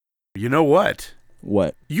You know what?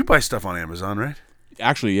 What? You buy stuff on Amazon, right?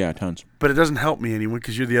 Actually, yeah, tons. But it doesn't help me anymore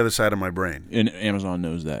because you're the other side of my brain. And Amazon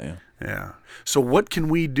knows that, yeah. Yeah. So what can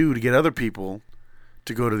we do to get other people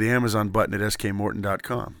to go to the Amazon button at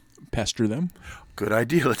skmorton.com? Pester them? Good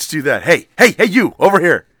idea. Let's do that. Hey, you, over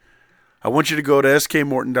here. I want you to go to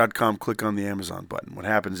skmorton.com, click on the Amazon button. What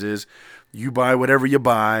happens is you buy whatever you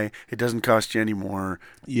buy. It doesn't cost you any more.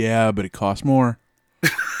 Yeah, but it costs more.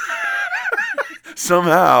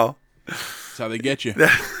 Somehow. That's how they get you.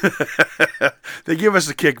 They give us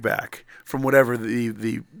a kickback from whatever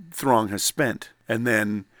the throng has spent. And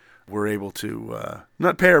then we're able to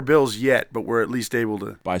not pay our bills yet, but we're at least able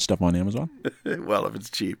to Buy stuff on Amazon? well, if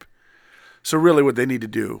it's cheap. So really what they need to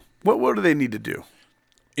do, what do they need to do?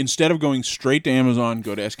 Instead of going straight to Amazon,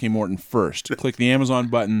 go to SK Morton first. Click the Amazon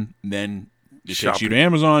button, then it takes you to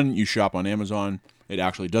Amazon. You shop on Amazon. It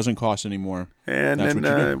actually doesn't cost anymore. And That's what you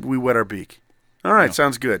then we wet our beak. All right,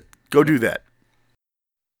 Sounds good. Go do that.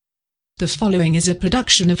 The following is a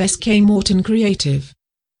production of SK Morton Creative.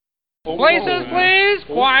 Places, please.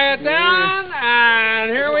 Quiet down. And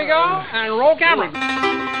here we go. And roll camera.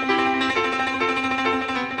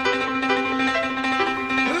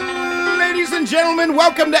 Ladies and gentlemen,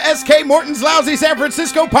 welcome to SK Morton's Lousy San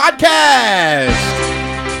Francisco podcast.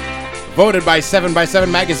 Voted by 7x7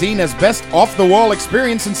 Magazine as best off-the-wall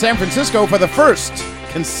experience in San Francisco for the first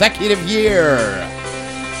consecutive year.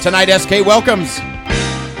 Tonight, SK welcomes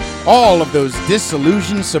all of those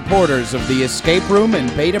disillusioned supporters of the Escape Room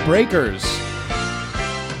and Beta Breakers.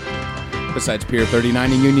 Besides Pier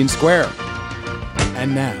 39 in Union Square.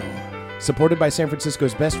 And now, supported by San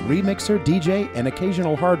Francisco's best remixer, DJ, and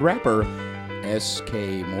occasional hard rapper, SK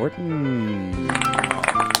Morton.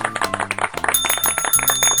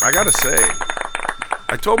 I got to say,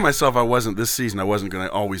 I told myself I wasn't going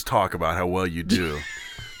to always talk about how well you do.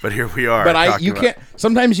 But here we are. But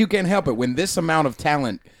sometimes you can't help it. When this amount of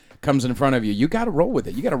talent comes in front of you, you got to roll with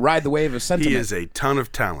it. You got to ride the wave of sentiment. He is a ton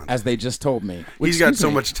of talent. As they just told me. He's got so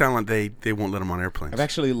much talent, they won't let him on airplanes. I've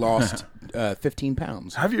actually lost 15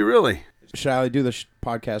 pounds. Have you really? Shall I do the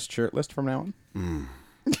podcast shirtless from now on?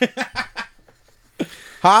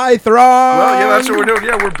 Hi, Throng! Well, yeah, that's what we're doing.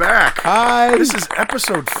 Yeah, we're back. Hi. This is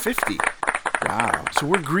episode 50. Wow. So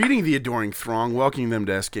we're greeting the adoring throng, welcoming them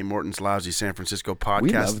to SK Morton's Lousy San Francisco podcast.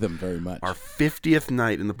 We love them very much. Our 50th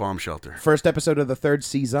night in the bomb shelter. First episode of the third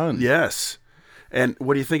season. Yes. And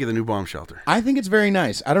what do you think of the new bomb shelter? I think it's very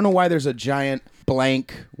nice. I don't know why there's a giant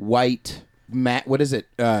blank white mat. What is it?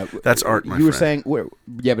 That's art, my friend. You were saying,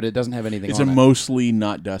 yeah, but it doesn't have anything It's on it. a mostly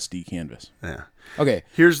not dusty canvas. Yeah. Okay.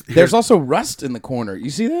 Here's There's also rust in the corner. You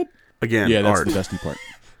see that? again, Yeah, that's art. the dusty part.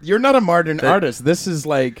 You're not a modern artist. This is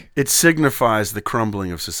like... It signifies the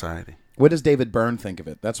crumbling of society. What does David Byrne think of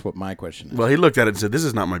it? That's what my question is. Well, he looked at it and said, "This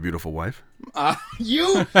is not my beautiful wife." That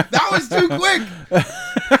was too quick.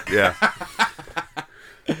 Yeah.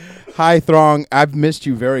 Hi, Throng. I've missed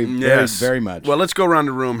you very, Yes. very much. Well, let's go around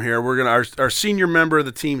the room here. We're gonna our senior member of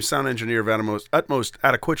the team, sound engineer of utmost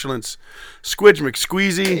adequatulence, Squidge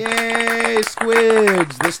McSqueezy. Yay,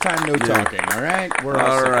 Squids. This time, no talking, all right? We're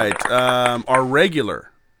all All set. right. Our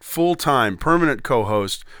regular, full-time, permanent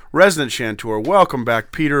co-host, resident chanteur. Welcome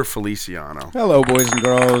back, Peter Feliciano. Hello, boys and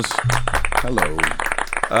girls. Hello.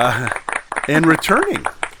 And returning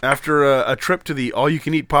after a trip to the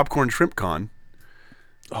all-you-can-eat popcorn shrimp con.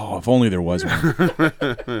 Oh, if only there was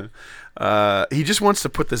one. He just wants to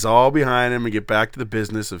put this all behind him and get back to the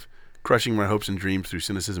business of crushing my hopes and dreams through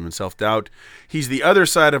cynicism and self-doubt. He's the other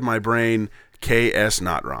side of my brain, K.S.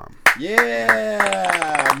 Notram.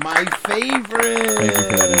 Yeah, my favorite. Thank you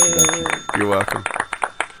for that introduction. You're welcome.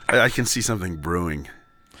 I can see something brewing.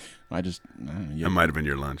 I don't know, That might have been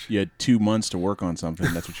your lunch. you had 2 months to work on something.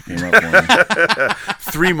 That's what you came up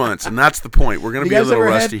for. 3 months, and that's the point. We're going to be a little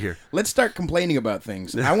rusty here. Let's start complaining about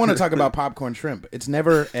things. I want to talk about popcorn shrimp. It's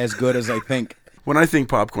never as good as I think. When I think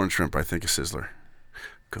popcorn shrimp, I think of Sizzler.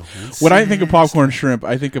 Go ahead. When I think of popcorn shrimp,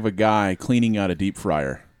 I think of a guy cleaning out a deep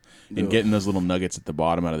fryer and getting those little nuggets at the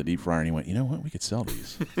bottom out of the deep fryer, and he went, you know what? We could sell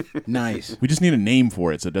these. Nice. We just need a name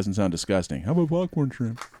for it so it doesn't sound disgusting. How about popcorn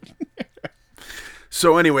shrimp?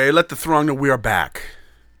 So anyway, let the throng know we are back.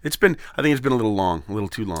 I think it's been a little long, a little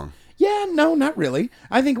too long. Yeah, no, not really.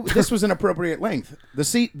 I think this was an appropriate length. The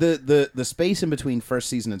space in between first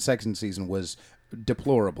season and second season was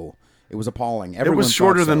deplorable. It was appalling. Everyone It was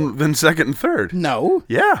shorter thought so. than second and third. No.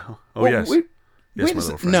 Yeah. Oh, Well, yes. Wait Yes, a my sec-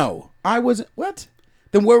 little friend. No, I wasn't. What?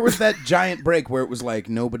 Then where was that giant break where it was like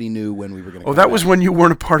nobody knew when we were going to Oh, that was when you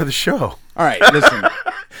weren't a part of the show. All right, listen.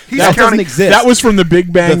 That doesn't exist. That was from The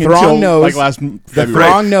Big Bang The Throng until knows- like last The February.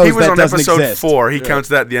 Throng knows He was that on doesn't episode exist. 4. He counts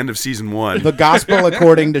that at the end of season 1. The gospel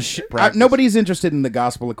according to nobody's interested in the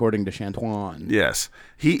gospel according to Chantuan. Yes.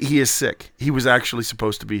 He is sick. He was actually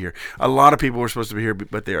supposed to be here. A lot of people were supposed to be here,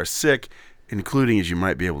 but they are sick, including, as you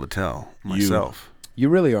might be able to tell, myself. You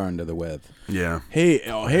really are under the weather. Yeah. Hey,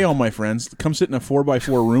 all my friends, come sit in a 4x4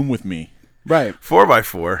 room with me. Right.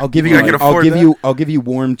 4x4. I'll give You you. think I can I'll afford give that? you. I'll give you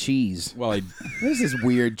warm cheese. Well, What is this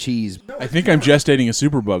weird cheese? I think I'm gestating a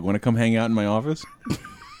superbug. Want to come hang out in my office?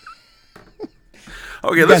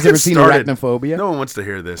 Okay, You let's guys ever get seen started. Arachnophobia? No one wants to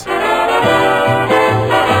hear this.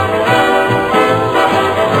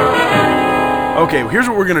 Okay, here's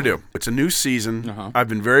what we're going to do. It's a new season. I've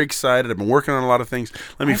been very excited. I've been working on a lot of things.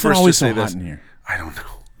 Let me Why is it first always just say so hot this. in here? I don't know.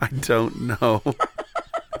 I don't know.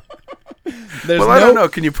 There's Well, I don't know.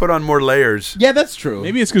 Can you put on more layers? Yeah, that's true.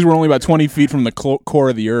 Maybe it's because we're only about 20 feet from the core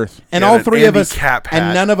of the Earth. And Yeah, all an three of Andy us, Cap hat.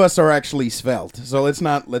 and none of us are actually svelte. So let's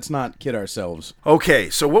not kid ourselves. Okay,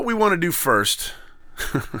 so what we want to do first.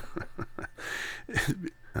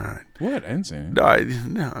 What? I didn't say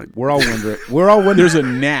anything. No, We're all wondering. We're all wondering. There's a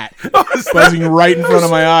gnat buzzing right in front of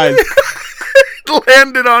my eyes.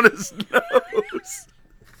 landed on his nose.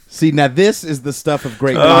 See, now this is the stuff of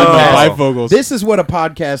great Oh. podcast. Bifocals. This is what a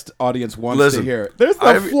podcast audience wants Listen, to hear. There's the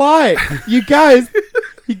I've- fly. You guys,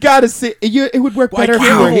 you got to see. It would work Why better can't if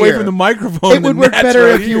you you were move away here. from the microphone? It would work better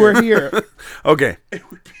if you were here. Okay.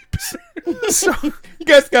 So, You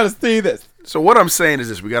guys got to see this. so what I'm saying is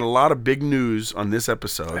this: we got a lot of big news on this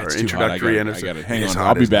episode. It's our too hot. I introductory got it. episode. Hang It's on. hot,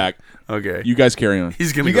 I'll be isn't it? back. Okay. You guys carry on.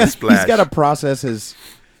 He's gonna You go guys, splash. he's got to process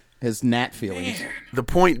his gnat feelings. The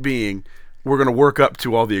point being, we're gonna work up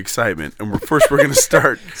to all the excitement, and we're gonna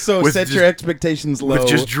start. So with set just, your expectations low. with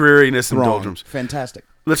just dreariness and Wrong. doldrums. Fantastic.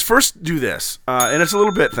 Let's first do this, and it's a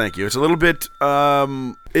little bit. Thank you. It's a little bit.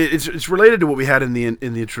 It's related to what we had in the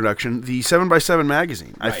introduction. The 7x7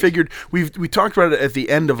 magazine. I figured we talked about it at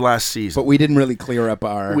the end of last season. But we didn't really clear up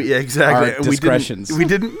our Exactly. our And discretions. We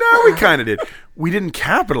didn't. No, we kind of did. We didn't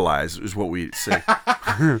capitalize, is what we say.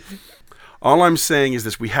 All I'm saying is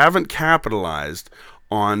this: we haven't capitalized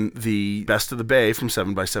on the Best of the Bay from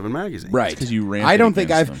 7x7 magazine. Right. 'cause you ranted I don't think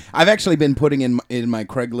against I've actually been putting in my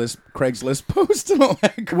Craigslist post and all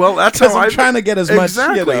that. Well, that's 'Cause how I'm I've trying to get as much.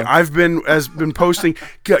 exactly. You know. I've been posting.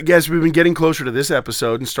 Guys, we've been getting closer to this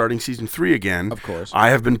episode and starting season 3 again. Of course. I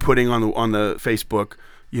have been putting on the Facebook.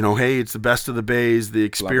 You know, hey, it's the Best of the Bays, the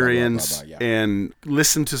experience, blah, yeah. and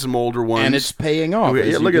listen to some older ones. And it's paying off. Okay, as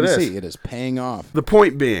yeah, you look at can this. See. It is paying off. The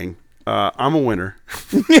point being, I'm a winner,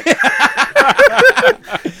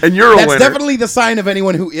 and you're a That's winner. definitely the sign of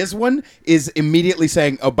anyone who is one is immediately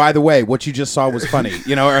saying, "Oh, by the way, what you just saw was funny,"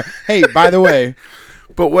 you know, or "Hey, by the way."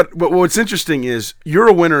 But what's interesting is you're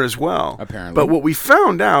a winner as well. Apparently. But what we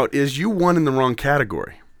found out is you won in the wrong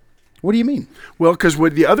category. What do you mean? Well, because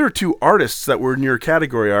the other two artists that were in your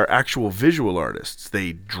category are actual visual artists.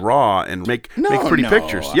 They draw and make pretty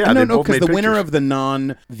pictures. Yeah, they no, both because made the winner pictures. of the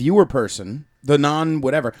non-viewer person, the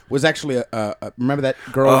non-whatever, was actually a remember that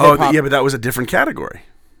girl? Oh, hip-hop? yeah, but that was a different category.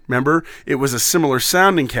 Remember, it was a similar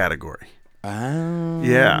sounding category. Oh.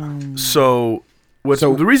 Yeah. So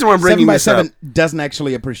So the reason why I'm bringing this up? 7x7 doesn't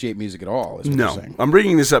actually appreciate music at all. Is what you're No, saying. I'm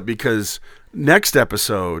bringing this up because next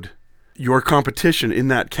episode, your competition in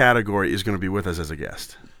that category is going to be with us as a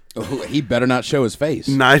guest. Oh, he better not show his face.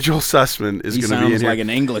 Nigel Sussman is He going to be in sounds here. like an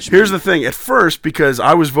Englishman. Here's the thing. At first, because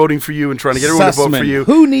I was voting for you and trying to get everyone to vote for Sussman. you.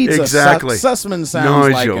 Who needs exactly? a Sussman sounds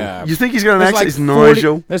Nigel. like a... You think he's got an There's accent? like It's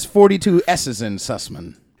Nigel. There's 42 S's in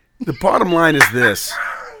Sussman. The bottom line is this.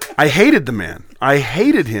 I hated the man. I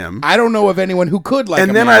hated him. I don't know of anyone who could like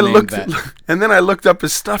And a then man I named looked that. and then I looked up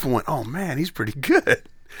his stuff and went, "Oh man, he's pretty good."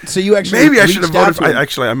 So you actually Maybe I should have reached out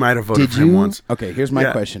voted to him. I might have voted Did for him you? once. Okay, here's my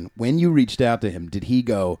Yeah. question. When you reached out to him, did he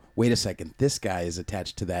go, "Wait a second, this guy is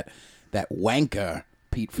attached to that wanker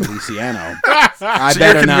Pete Feliciano. I So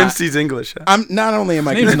better you're convinced not." he's English. Huh? I'm not only am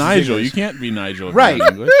I His name's convinced he's Nigel. English, You can't be Nigel. if Right. you're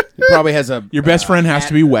not English. he probably has a Your best friend has hat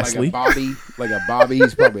to be Wesley. like a Bobby.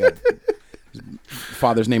 He's probably his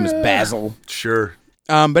father's name is Basil. Sure.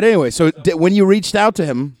 But anyway, so when you reached out to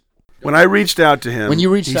him, When I reached out to him, When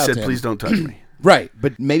you reached he out said, to him. "Please don't touch me." right?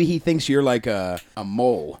 But maybe he thinks you're like a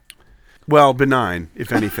mole. Well, benign,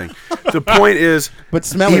 if anything. The point is, But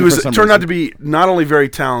smelling he was for some turned out to reason. be not only very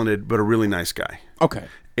talented, but a really nice guy. Okay,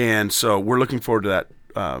 And so we're looking forward to that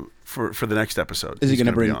for the next episode. is he He's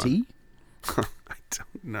going to gonna bring be tea? on. I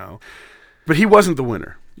don't know. But he wasn't the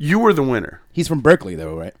winner. You were the winner. He's from Berkeley,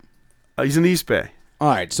 though, right? He's in the East Bay. All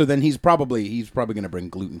right, so then he's probably going to bring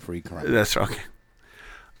gluten-free crunch. That's okay.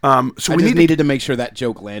 So I we just need needed to make sure that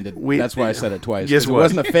joke landed. That's why I said it twice. Yes, 'cause it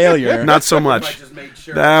wasn't a failure. Not so much.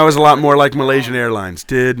 That was a lot more like Malaysian Airlines.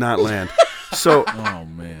 Did not land. So, Oh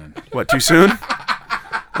man, what? Too soon?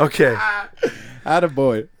 Okay,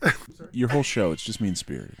 Attaboy. your whole show, it's just mean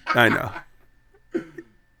spirited. I know.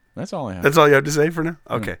 That's all I have. That's all you have to say for now.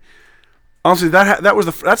 Okay. Honestly,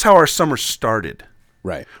 that's how our summer started.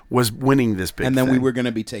 Right. Was winning this big. And then we thing. were going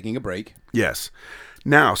to be taking a break. Yes.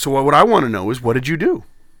 Now, so what I want to know is, what did you do?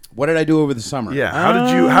 What did I do over the summer? Yeah.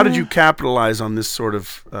 How did you capitalize on this sort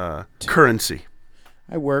of currency?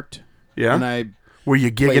 I worked. Yeah. And I Were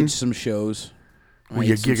you played gigging? some shows. Were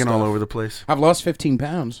you gigging all over the place? I've lost 15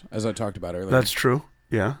 pounds, as I talked about earlier. That's true.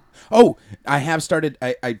 Yeah. Oh, I have started.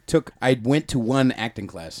 I went to one acting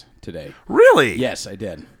class today. Really? Yes, I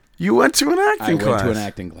did. You went to an acting class. I went to an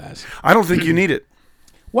acting class. I don't think you need it.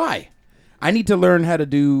 Why? I need to learn how to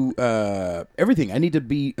do everything. I need to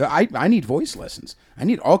be. I need voice lessons. I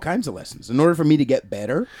need all kinds of lessons in order for me to get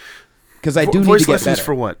better. Because I do need Voice to get lessons better.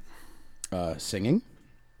 for what? Singing.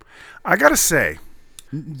 I gotta say,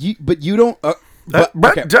 But you don't.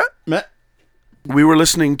 Okay. We were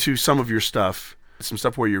listening to some of your stuff, some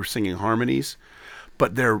stuff where you're singing harmonies,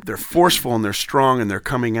 but they're forceful and they're strong and they're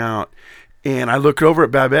coming out. And I looked over at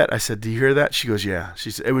Babette. I said, "Do you hear that?" She goes, "Yeah." She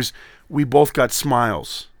said, "It was." We both got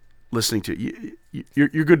smiles listening to it.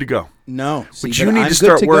 You're good to go. No, what you need to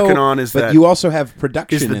start working on is but that. you also have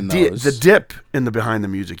production in those. The dip in the behind the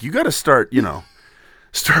music. You got to start.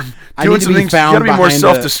 Start I doing need to some be things. You found got to be more behind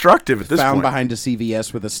self-destructive at this found point. behind a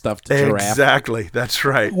CVS with a stuffed giraffe. Exactly. That's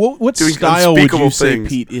right. What Doing style would unspeakable you say things.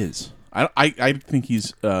 Pete is? I think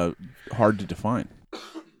he's hard to define.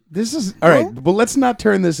 This is all right. But let's not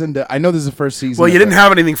turn this into. I know this is the first season. Well, you of didn't the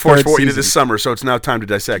have anything for us third for what you did season. this summer, so it's now time to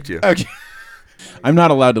dissect you. Okay. I'm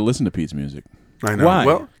not allowed to listen to Pete's music. I know. Why?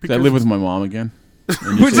 Well, 'Cause I live with my mom again.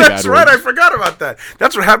 And you say that's bad right. I words. forgot about that.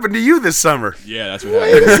 That's what happened to you this summer. Yeah, that's what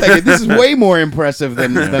Wait happened. a second. This is way more impressive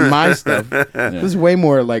than my stuff. This is way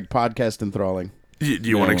more like podcast enthralling. Do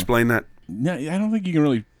you want to No. explain that? No, I don't think you can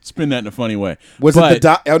really spin that in a funny way. Was But- it the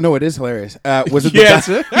dot? Oh no, it is hilarious. Was it the Yes.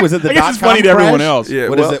 was it the I guess dot it's funny com to everyone crash? else. Yeah.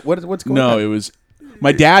 What is well, it? What's going No, on? it was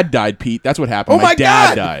my dad died, Pete. That's what happened. Oh my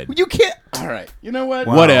dad God! died. You can't. All right. You know what?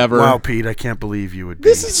 Wow. Whatever. Wow, Pete, I can't believe you would be.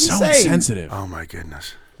 This is So insane. insensitive. Oh my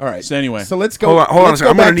goodness. All right. So anyway. So let's go. Hold on a let's second. go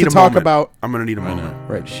I'm gonna back need to a talk moment. about. I'm gonna need a moment.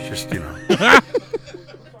 Right. Just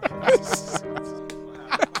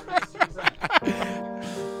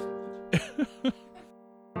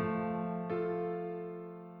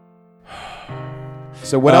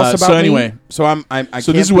So what else about so anyway. me? So I So can't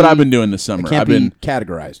this is what be- I've been doing this summer. I can't I've been be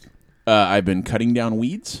categorized. I've been cutting down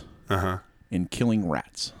weeds Uh-huh. and killing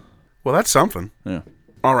rats. Well, that's something. Yeah.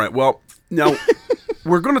 All right. Well, now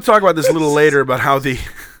we're going to talk about this a little later about how the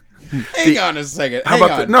Hang on a second. how Hang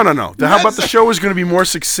about on. the no. How about the show is going to be more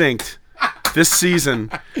succinct this season?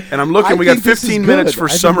 And I'm looking. I We got think this is 15 minutes good. for I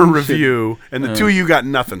think summer we should- review, and the two of you got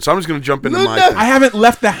nothing. So I'm just going to jump into No, my no. thing. I haven't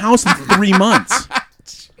left the house in 3 months.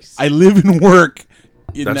 I live and work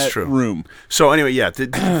in That's that true. room. So anyway, yeah. To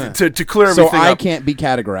clear So everything I up, can't be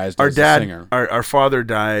categorized our as a dad, singer. our father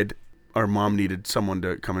died. Our mom needed someone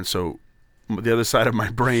to come in. So the other side of my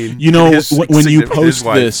brain, You know, his when you his post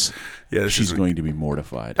wife- this, yeah, this she's isn't- going to be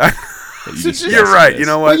mortified. that you discussed You're right. this. You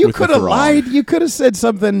know Well, what? you with the could have throng. lied. You could have said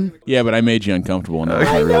something. Yeah, but I made you uncomfortable. And that was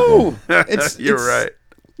I my real know. goal. It's You're it's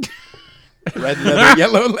right. Red leather,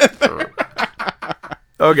 yellow leather.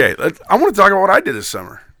 Okay, I want to talk about what I did this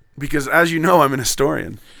summer because, as you know, I'm an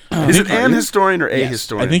historian. Is it an historian or a Yes.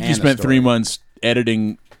 historian? I think you And a spent story. 3 months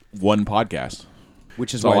editing one podcast.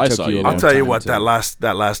 Which is That's all why I it took saw you. you a do. long I'll tell you time what, to-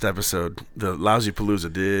 that last episode, the Lousy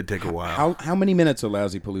Palooza, did take a while. How many minutes of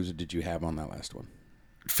Lousy Palooza did you have on that last one?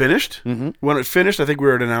 Finished? Mm-hmm. When it finished, I think we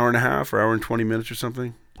were at an hour and a half or hour and 20 minutes or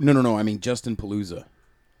something. No. I mean, just in Palooza.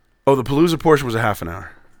 Oh, the Palooza portion was a half an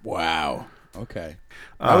hour. Wow. Okay.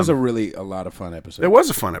 That was a lot of fun episode. It was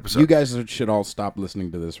a fun episode. You guys should all stop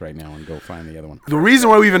listening to this right now and go find the other one. The reason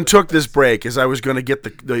why we even took this break is I was going to get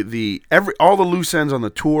all the loose ends on the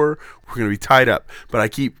tour were going to be tied up, but I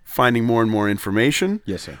keep finding more and more information.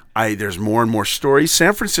 Yes, sir. There's more and more stories.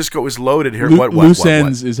 San Francisco is loaded here. Loose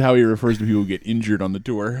ends is how he refers to people who get injured on the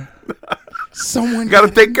tour. Someone Got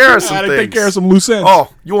to take care of some Gotta things. take care of some loose ends.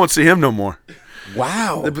 Oh, you won't see him no more.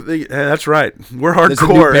 Wow. That's right. We're There's a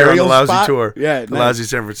new hardcore here on the burial Lousy spot? Tour. Yeah, the nice. Lousy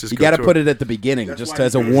San Francisco You got to tour. put it at the beginning, just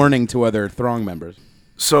as a warning to other throng members.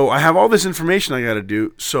 So I have all this information I got to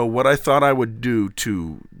do. So what I thought I would do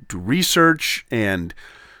to research and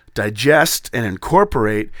digest and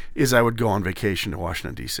incorporate is I would go on vacation to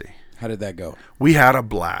Washington, D.C. How did that go? We had a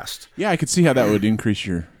blast. Yeah, I could see how that would increase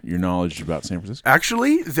your knowledge about San Francisco.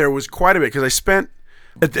 Actually, there was quite a bit because I spent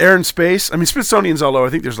At the Air and Space, I mean, Smithsonian's all over. I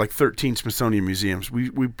think there's like 13 Smithsonian museums. We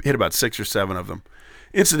hit about 6 or 7 of them.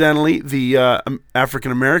 Incidentally, the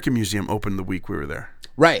African American Museum opened the week we were there.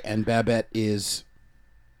 Right, and Babette is...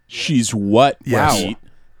 She's what? Yes. Pete?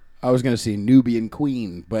 I was going to say Nubian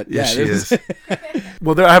queen, but Yes, yeah, she this is.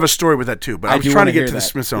 Well, I have a story with that too, but I was do trying wanna to get hear to the that.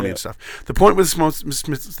 Smithsonian Yeah. stuff. The point with the Don't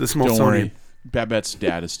Smithsonian... worry. Babette's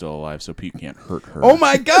dad is still alive, so Pete can't hurt her. Oh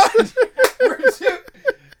my God!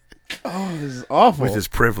 Oh, this is awful. With his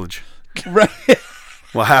privilege. right,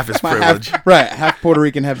 Well, half his privilege. half Puerto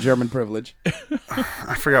Rican, half German privilege.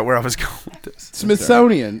 I forgot where I was going with this.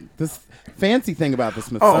 Smithsonian. This fancy thing about the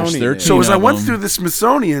Smithsonian. there is- too. So as I went them. through the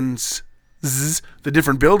Smithsonian's, the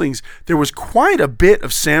different buildings, there was quite a bit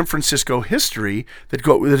of San Francisco history that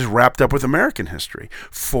is wrapped up with American history.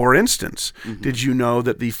 For instance, did you know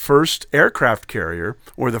that the first aircraft carrier,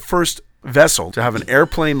 or the first vessel to have an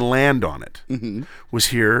airplane land on it, was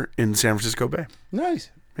here in San Francisco Bay? Nice.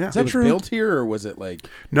 Yeah. Is that true? built here, or was it like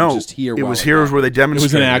No, just here? it while was here where they It was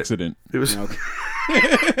demonstrated. an accident. It was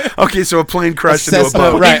okay. So a plane crashed into a Cessna,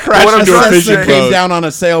 boat. right? crashed What I'm into a trying to fishing say- Came boat. down on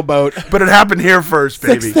a sailboat. But it happened here first,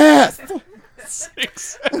 baby.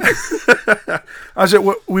 I said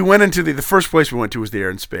we went into the first place we went to was the Air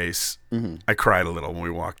and Space. I cried a little when we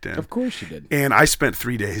walked in. Of course you did. And I spent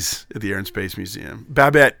 3 days at the Air and Space Museum.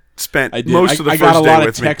 Babette spent I did. most of the I first got a day lot of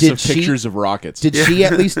with me. texts of Did she- pictures of rockets. Did she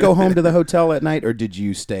at least go home to the hotel at night, or did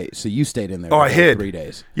you stay? So you stayed in there. Oh, for I like hid. 3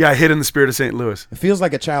 days. Yeah, I hid in the spirit of St. Louis. It feels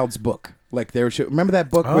like a child's book. Like there, remember that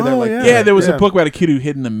book where they're Oh, like, yeah. yeah, there was Yeah. a book about a kid who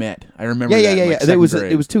hid in the Met. I remember. yeah. that in, like, There second was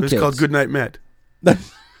grade. it was 2 It was kids. called Good Night Met. I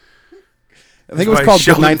think it was by called Good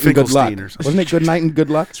Sheldon Night and Good Luck. Finkelstein or something. Wasn't it Good Night and Good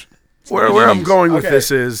Luck? Where I'm going with Okay. this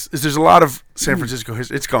is there's a lot of San Francisco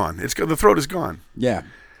history. It's gone. The throat is gone. Yeah.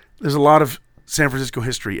 There's a lot of San Francisco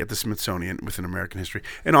history at the Smithsonian within American history.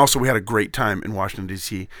 And also we had a great time in Washington,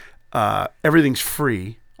 D.C. Everything's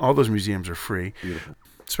free. All those museums are free. Beautiful.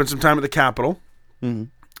 Spent some time at the Capitol.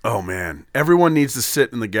 Oh, man. Everyone needs to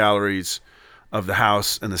sit in the galleries of the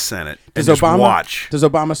House and the Senate and Does just Obama watch. Does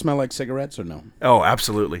Obama smell like cigarettes or no? Oh,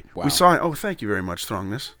 absolutely. Wow. We saw him. Oh, thank you very much,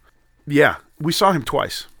 Throngness. Yeah, we saw him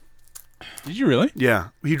twice. Did you really? Yeah,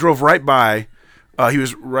 he drove right by. He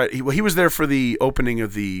was right. He was there for the opening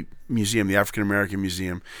of the museum, the African American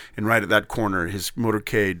Museum, and right at that corner, his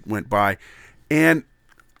motorcade went by, and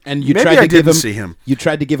And you maybe tried to I give didn't him. see him. You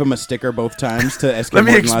tried to give him a sticker both times to SK Let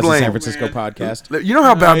me Morton Live's explain. San Francisco podcast. You know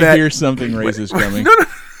how about I that? hear something racist coming.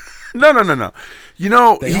 No. You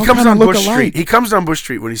know, They he all comes kinda on look Bush alike. Street. He comes down Bush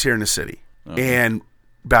Street when he's here in the city, and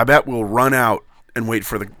Babette will run out and wait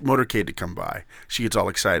for the motorcade to come by. She gets all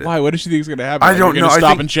excited. Why? What does she think is going to happen? I Like, don't we're know. gonna I stop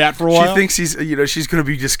think and chat for a while. She thinks she's going to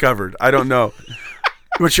be discovered. I don't know.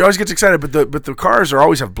 But she always gets excited. But the cars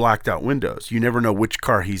always have blacked out windows. You never know which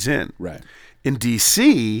car he's in. Right. In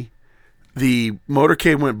D.C., the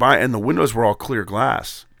motorcade went by and the windows were all clear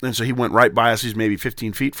glass. And so he went right by us. He's maybe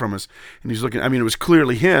 15 feet from us. And he's looking. I mean, it was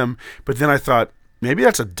clearly him. But then I thought, maybe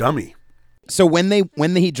that's a dummy. So when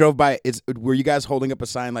he drove by, were you guys holding up a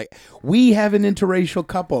sign like "We have an interracial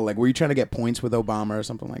couple"? Like, were you trying to get points with Obama or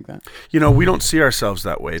something like that? You know, we don't see ourselves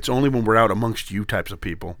that way. It's only when we're out amongst you types of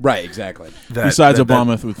people. Right. Exactly. Besides,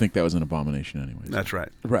 Obama would think that was an abomination, anyways. That's right.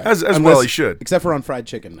 Right. As Unless- well he should. Except for on fried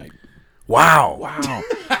chicken night. Wow.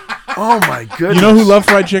 Oh, my goodness. You know who loved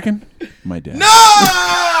fried chicken? My dad.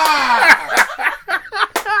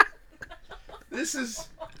 This is...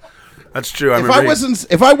 That's true.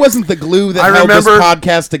 If I wasn't the glue that I held this remember-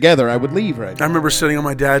 podcast together, I would leave right I now. remember sitting on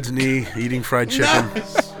my dad's knee eating fried chicken,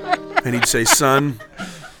 and he'd say, "Son,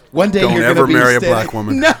 One day don't you're ever gonna be marry a standing- black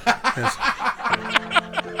woman." No.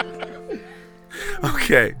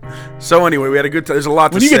 Okay. So anyway, we had a good time. There's a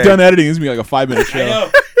lot When to you say. get done editing, this is going to be like a 5-minute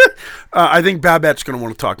show. I think Babette's going to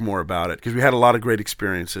want to talk more about it because we had a lot of great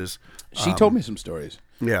experiences. She told me some stories.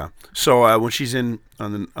 Yeah. So when she's in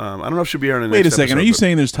on the, I don't know if she'll be here on the Wait a next second. Are episode, you but-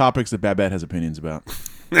 saying there's topics that Babette has opinions about?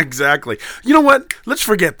 Exactly. You know what? Let's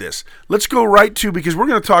forget this. Let's go right to, because we're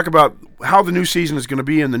going to talk about how the new season is going to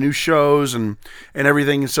be and the new shows and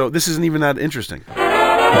everything. So this isn't even that interesting.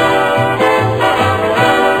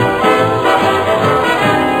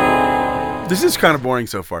 This is kind of boring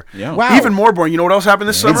so far. Yeah. Wow. Even more boring. You know what else happened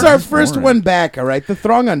this summer? It's our That's first boring. one back, all right? The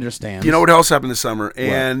throng understands. You know what else happened this summer?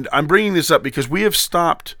 And I'm bringing this up because we have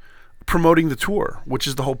stopped promoting the tour, which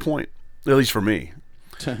is the whole point, at least for me,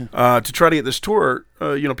 to try to get this tour,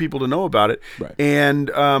 people to know about it. Right. And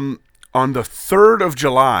on the 3rd of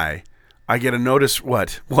July, I get a notice.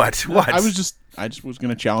 What? I just was going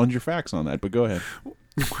to challenge your facts on that, but go ahead.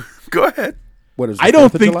 Go ahead. What is I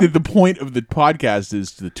don't think that the point of the podcast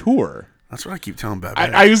is the tour. That's what I keep telling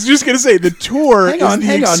Babette. I was just gonna say the tour. Hang on.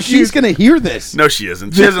 excuse- She's going to hear this. No, she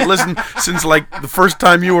isn't. She hasn't listened since like the first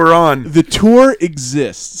time you were on. The tour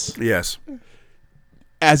exists Yes.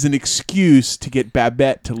 as an excuse to get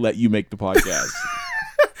Babette to let you make the podcast.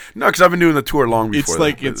 No, because I've been doing the tour long before. it's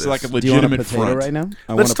like a Do you want a legitimate potato front. right now?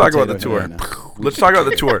 I Let's want a talk about the potato tour. here right now. Let's talk about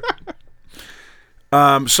the tour.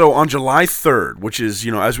 So on July 3rd, which is,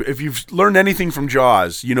 if you've learned anything from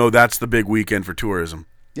Jaws, that's the big weekend for tourism.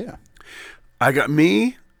 Yeah. I got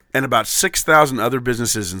me and about 6,000 other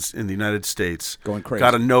businesses in the United States Going crazy.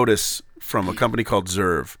 got a notice from a company called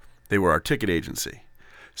Zerv. They were our ticket agency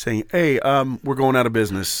saying, hey, we're going out of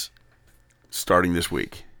business starting this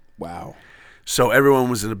week. Wow. So everyone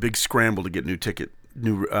was in a big scramble to get a new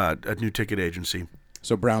ticket agency.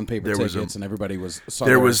 So brown paper There was tickets and everybody was...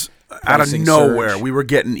 There was, out of pricing nowhere, surge. we were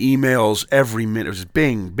getting emails every minute. It was just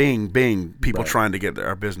bing, bing, bing, people Right. trying to get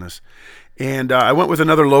our business. And I went with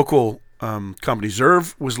another local company.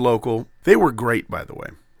 Zerv was local. They were great, by the way.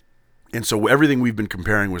 And so everything we've been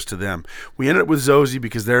comparing was to them. We ended up with Zozy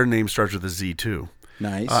because their name starts with a Z too.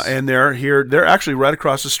 Nice. And they're here. They're actually right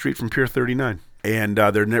across the street from Pier 39. And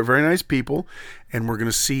they're very nice people. And we're going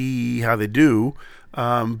to see how they do.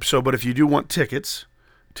 But if you do want tickets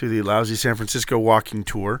to the Lousy San Francisco walking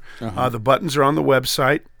tour, the buttons are on the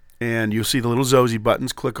website. And you'll see the little Zozy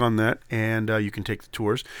buttons. Click on that, and you can take the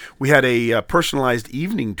tours. We had a personalized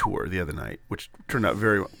evening tour the other night, which turned out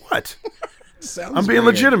very well. What? Sounds I'm being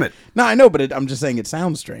weird. legitimate. No, I know, but I'm just saying it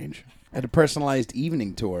sounds strange. I had a personalized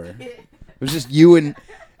evening tour. It was just you and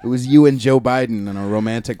Joe Biden on a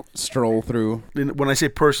romantic stroll through. When I say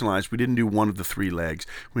personalized, we didn't do one of the three legs.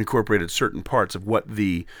 We incorporated certain parts of what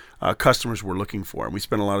the customers were looking for. And we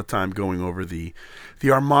spent a lot of time going over the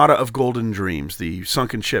Armada of Golden Dreams, the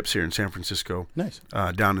sunken ships here in San Francisco. Nice.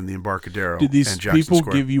 Down in the Embarcadero Did these and Jackson people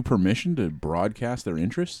Square. give you permission to broadcast their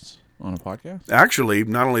interests on a podcast? Actually,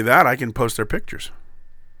 not only that, I can post their pictures.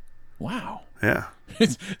 Wow. Yeah.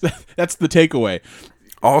 That's the takeaway.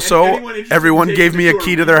 Also, everyone gave me a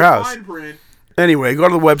key to their house. Anyway, go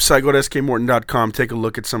to the website, go to skmorton.com, take a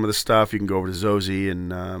look at some of the stuff. You can go over to Zozy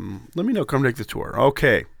and let me know. Come take the tour.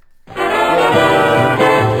 Okay.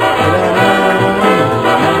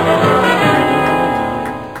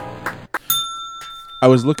 I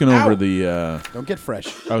was looking over the Don't get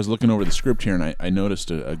fresh. I was looking over the script here, and I noticed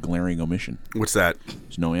a glaring omission. What's that?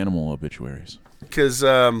 There's no animal obituaries. Because,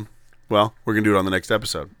 we're going to do it on the next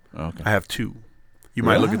episode. Okay. I have two. You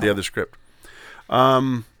might look at the other script. You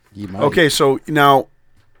might. Okay, so now...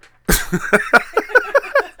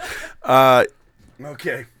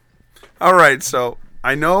 okay. All right, so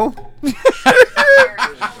I know...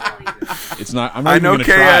 It's not. I'm not I even know going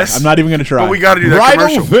to try. KS, I'm not even going to try. But we got to do that Bridal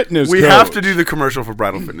commercial. Fitness we Coach. have to do the commercial for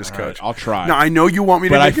Bridal Fitness All Coach. right, I'll try. Now, I know you want me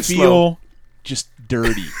to but I make it feel slow. just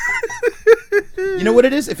dirty. You know what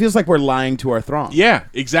it is? It feels like we're lying to our throng. Yeah,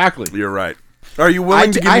 exactly. You're right. Are you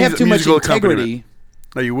willing to give I me have too much musical integrity. accompaniment?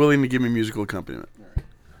 Are you willing to give me musical accompaniment?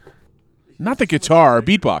 Not the guitar,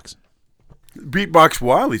 beatbox. Beatbox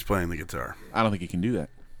while he's playing the guitar. I don't think he can do that.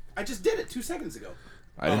 I just did it 2 seconds ago.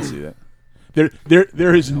 I didn't see that.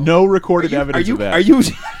 There is no recorded evidence of that. Are you?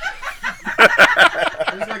 There's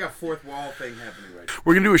like a fourth wall thing happening right now.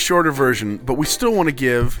 We're going to do a shorter version, but we still want to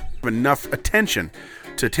give enough attention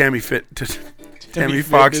to Tammy Fox Fitness.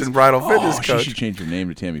 and Bridal Fitness She Coach. should change her name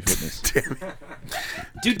to Tammy Fitness.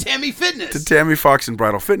 Do Tammy Fitness. To Tammy Fox and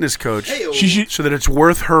Bridal Fitness Coach. She should. So that it's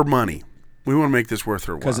worth her money. We want to make this worth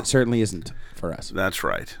her while. Because it certainly isn't for us. That's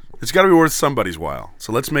right. It's got to be worth somebody's while.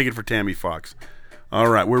 So let's make it for Tammy Fox. All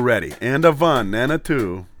right, we're ready. And a one and a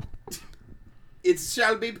two. It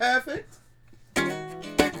shall be perfect.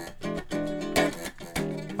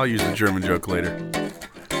 I'll use the German joke later.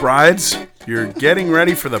 Brides, you're getting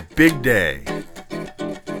ready for the big day.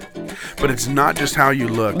 But it's not just how you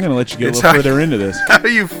look. I'm going to let you get a It's little how- further into this. How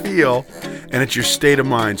you feel, and it's your state of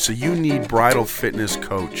mind. So you need Bridal Fitness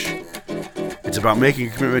Coach. It's about making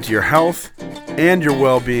a commitment to your health and your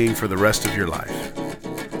well-being for the rest of your life.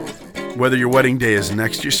 Whether your wedding day is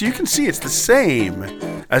next year. So you can see it's the same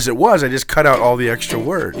as it was. I just cut out all the extra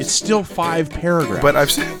words. It's still 5 paragraphs. But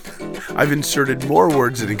I've inserted more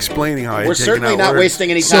words in explaining how I've We're taken certainly out not words.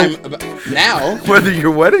 wasting any time now. Whether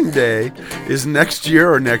your wedding day is next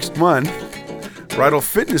year or next month, Bridal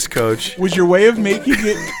Fitness Coach. was your way of making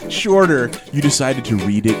it shorter, you decided to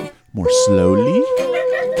read it more slowly?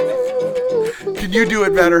 Can you do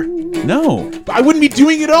it better? No. But I wouldn't be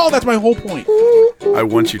doing it all. That's my whole point. I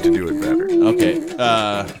want you to do it better. Okay.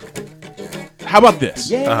 How about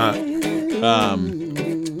this? Uh-huh.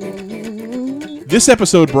 This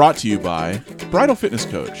episode brought to you by Bridal Fitness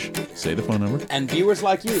Coach. Say the phone number. And viewers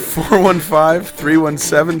like you.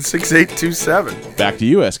 415-317-6827. Back to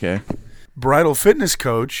you, SK. Bridal Fitness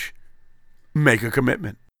Coach, make a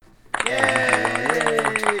commitment.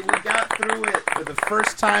 Yay! We got through it for the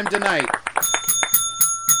first time tonight.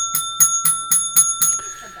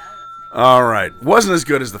 All right. Wasn't as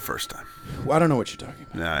good as the first time. Well, I don't know what you're talking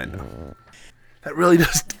about. Nah, I know. That really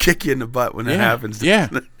does kick you in the butt when it happens. Yeah.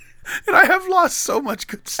 doesn't it? And I have lost so much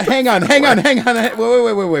good stuff. Hang on.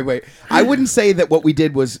 Wait. I wouldn't say that what we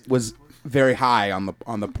did was very high on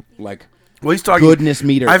the like. Well, he's talking goodness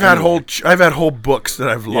meter. I've had anyway. whole books that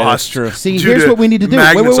I've that's lost. true. See, due here's to what we need to do.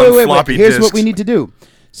 magnets on floppy Here's disks. what we need to do.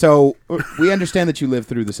 So we understand that you lived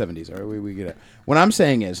through the 70s. All right, we get it. What I'm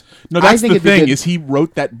saying is, No, I that's think the it'd be thing, good- is he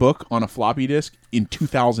wrote that book on a floppy disk in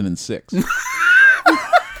 2006.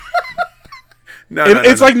 No,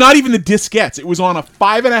 It's like not even the diskettes. It was on a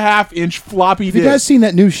 5.5-inch floppy Have you guys disk. seen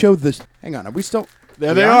that new show? Hang on, are we still?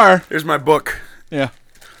 There they are. Here's my book. Yeah.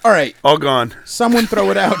 All right, All gone. someone throw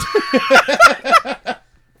it out.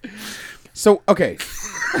 So okay,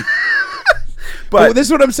 But this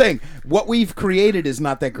is what I'm saying. What we've created is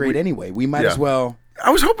not that great anyway. We might Yeah. as well. I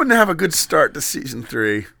was hoping to have a good start to season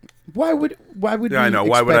 3. Why would Yeah, we I know.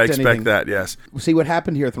 Why would I expect anything? that? Yes. See, what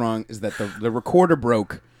happened here, Throng, is that the recorder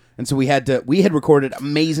broke, and so we had recorded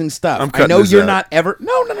amazing stuff. I'm I cutting know this you're out. not ever.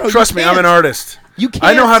 No. Trust you me, I'm an can't. artist. You can't.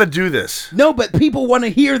 I know how to do this. No, but people want to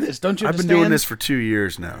hear this. Don't you? I've been understand? doing this for 2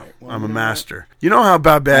 years now. I'm a master. You know how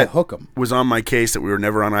Babette I'll hook 'em. was on my case that we were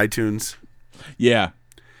never on iTunes? Yeah.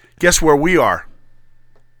 Guess where we are?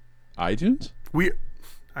 iTunes?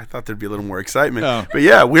 I thought there'd be a little more excitement. Oh. But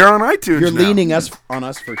yeah, we're on iTunes You're now. leaning on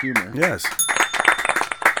us for humor. Yes.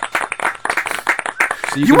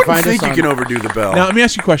 So You can wouldn't find think us you on- can overdo the bell. Now, let me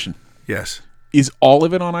ask you a question. Yes. Is all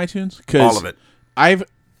of it on iTunes? 'Cause All of it. I've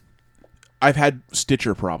had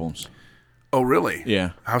Stitcher problems. Oh, really?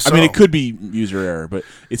 Yeah. How I mean, so? it could be user error, but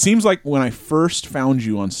it seems like when I first found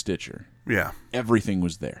you on Stitcher, Yeah. everything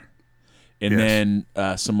was there. And Yes. then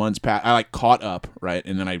some months passed. I caught up, right?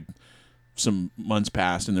 And then some months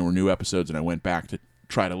passed, and there were new episodes, and I went back to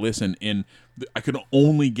try to listen, and I could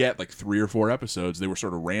only get like 3 or 4 episodes. They were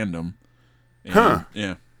sort of random. And, Huh.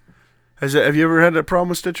 Yeah. Have you ever had a problem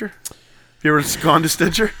with Stitcher? Have you ever gone to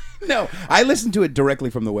Stitcher? No, I listened to it directly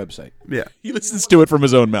from the website. Yeah. He listens to it from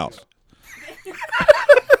his own mouth.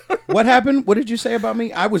 What happened? What did you say about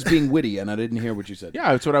me? I was being witty, and I didn't hear what you said.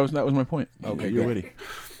 Yeah, that's what I was. That was my point. Okay, you're good. witty.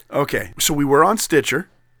 Okay. So we were on Stitcher,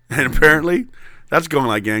 and apparently that's going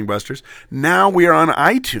like gangbusters. Now we are on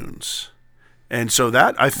iTunes. And so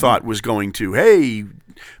that I thought was going to, hey,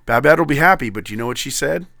 Babette will be happy, but you know what she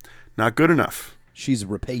said? Not good enough. She's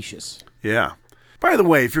rapacious. Yeah. By the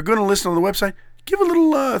way, if you're going to listen on the website, give a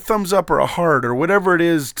little thumbs up or a heart or whatever it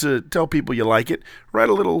is to tell people you like it. Write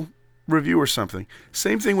a little review or something.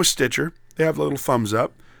 Same thing with Stitcher. They have a little thumbs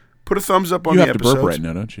up. Put a thumbs up on You the have to episodes. burp right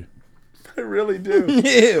now, don't you? I really do.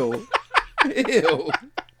 Ew. Ew.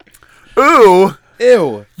 Ooh,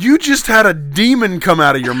 Ew. you just had a demon come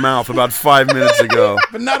out of your mouth about 5 minutes ago.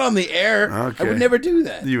 But not on the air. Okay. I would never do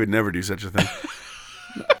that. You would never do such a thing.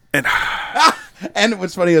 And And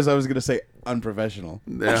what's funny is I was going to say unprofessional.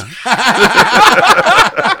 yeah.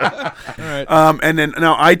 All right. And then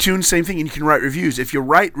now iTunes, same thing, and you can write reviews. If you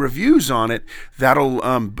write reviews on it, that'll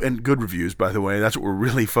and good reviews, by the way. That's what we're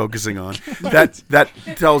really focusing on. that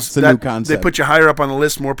tells a that new concept. they put you higher up on the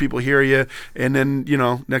list, more people hear you, and then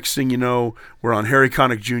next thing you know, we're on Harry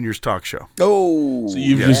Connick Jr.'s talk show. Oh. So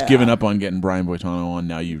you've just given up on getting Brian Boitano on.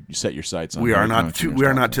 Now you set your sights on. We are Harry not Connick to, Jr.'s we are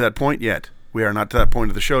talk not to show. that point yet. We are not to that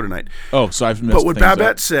point of the show tonight. Oh, so I've messed But what things up.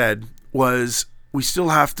 Babette said was, we still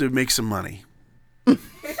have to make some money.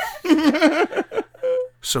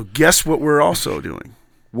 So guess what we're also doing?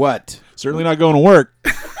 What? Certainly not going to work.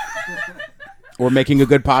 Or making a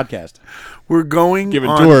good podcast. We're going Giving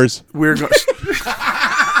on, tours. We're going.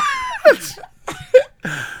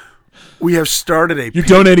 We have started a. You're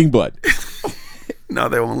donating blood. No,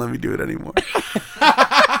 they won't let me do it anymore.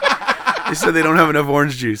 They said they don't have enough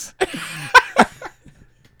orange juice.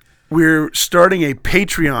 We're starting a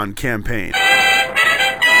Patreon campaign.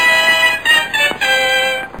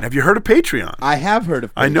 Have you heard of Patreon? I have heard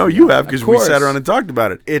of I know Patreon. you have because Of we course. sat around and talked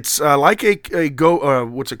about it. It's like a go.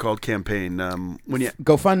 What's it called? Campaign. When you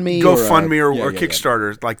GoFundMe. GoFundMe or yeah.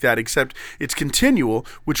 Kickstarter like that, except it's continual,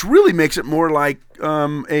 which really makes it more like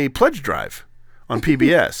a pledge drive on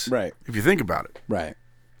PBS. Right. If you think about it. Right.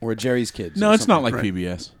 Or Jerry's Kids. No, or it's not something. like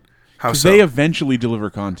PBS. How Because so? they eventually deliver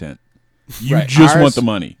content. You Right. just Ours- want the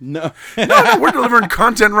money. No. No, we're delivering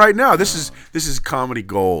content right now. This is comedy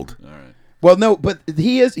gold. Well, no, but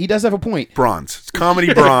he does have a point. Bronze. It's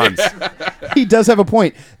comedy bronze. He does have a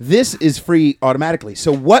point. This is free automatically.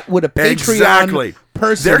 So what would a Patreon Exactly.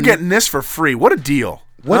 person... They're getting this for free. What a deal.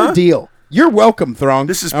 What Huh? a deal. You're welcome, Throng.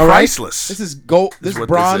 This is All right? priceless. This is gold. This is what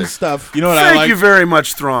bronze this is. stuff. You know what I Thank like? you very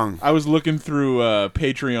much, Throng. I was looking through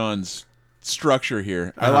Patreon's structure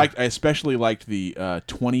here. I especially liked the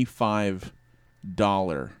 $25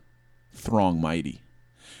 Throng Mighty.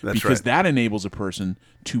 That's because right. that enables a person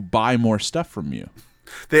to buy more stuff from you.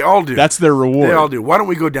 They all do. That's their reward. They all do. Why don't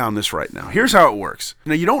we go down this right now? Here's how it works.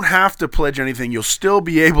 Now, you don't have to pledge anything. You'll still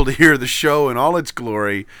be able to hear the show in all its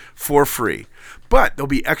glory for free. But there'll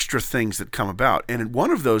be extra things that come about. And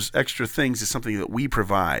one of those extra things is something that we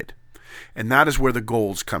provide. And that is where the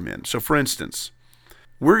goals come in. So, for instance,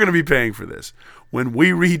 we're going to be paying for this. When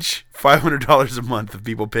we reach $500 a month of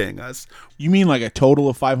people paying us. You mean like a total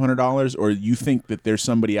of $500, or you think that there's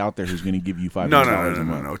somebody out there who's going to give you $500 a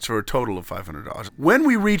month? No. It's for a total of $500. When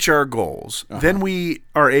we reach our goals, then we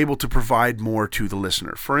are able to provide more to the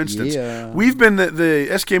listener. For instance, we've been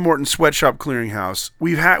the SK Morton Sweatshop Clearinghouse.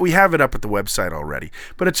 We have it up at the website already,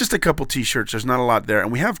 but it's just a couple T-shirts. There's not a lot there,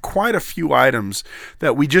 and we have quite a few items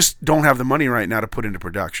that we just don't have the money right now to put into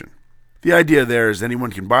production. The idea there is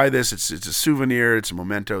anyone can buy this. It's a souvenir. It's a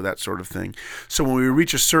memento, that sort of thing. So when we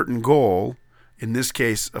reach a certain goal, in this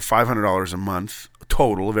case, $500 a month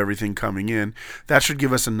total of everything coming in, that should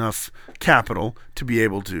give us enough capital to be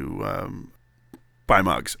able to buy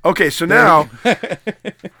mugs. Okay, so now,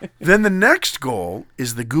 then the next goal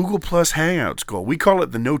is the Google Plus Hangouts goal. We call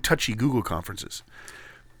it the No Touchy Google Conferences.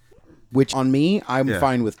 Which on me, I'm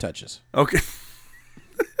fine with touches. Okay.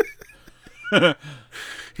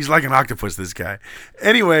 He's like an octopus, this guy.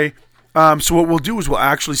 Anyway, so what we'll do is we'll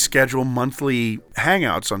actually schedule monthly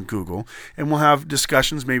hangouts on Google, and we'll have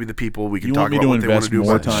discussions. Maybe the people we can You talk want me about to what they want to invest do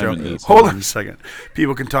more about the show. time in this? Hold on a second.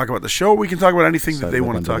 People can talk about the show. We can talk about anything that they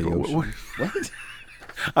want to talk about. What?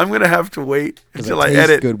 I'm going to have to wait until I taste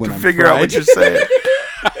edit good when to I'm figure out what fried. you're saying.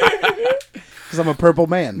 Because I'm a purple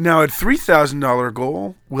man. Now, at $3,000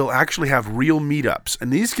 goal, we'll actually have real meetups. And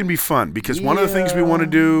these can be fun because one of the things we want to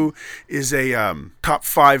do is a top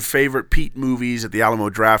 5 favorite Pete movies at the Alamo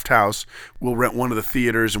Draft House. We'll rent one of the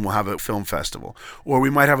theaters and we'll have a film festival. Or we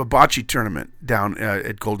might have a bocce tournament down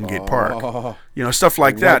at Golden Gate Park. You know, stuff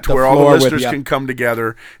like that, to where all the listeners can come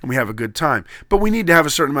together and we have a good time. But we need to have a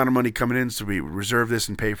certain amount of money coming in, so we reserve this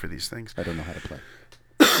and pay for these things. I don't know how to play.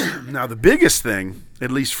 Now, the biggest thing,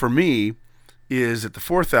 at least for me, is at the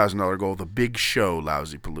 $4,000 goal, the big show,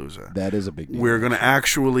 Lousy Palooza. That is a big deal. We're going to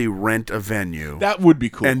actually rent a venue. That would be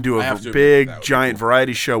cool. And do a big, giant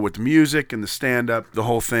variety show with the music and the stand-up, the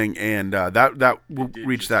whole thing, and that will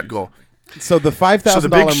reach that goal. So the $5,000 So the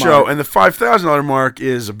big mark, show, and the $5,000 mark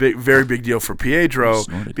is a very big deal for Pietro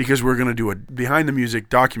because we're going to do a behind-the-music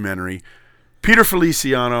documentary. Peter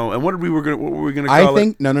Feliciano, and what were we going to call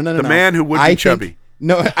it? No. The man who would be chubby.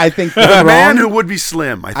 No, I think The man who would be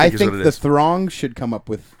slim, I think is what it the is. Throng should come up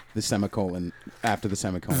with the semicolon after the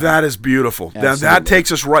semicolon. That is beautiful. Now, that Absolutely.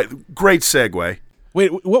 takes us right. Great segue.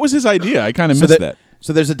 Wait, what was his idea? I kind of missed that.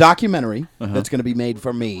 So there's a documentary that's going to be made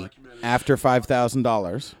for me after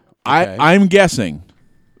 $5,000. I'm guessing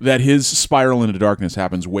that his spiral into darkness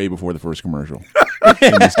happens way before the first commercial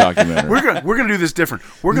in this documentary. We're gonna do this different.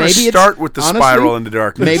 We're gonna Maybe it's- start with the honestly, spiral into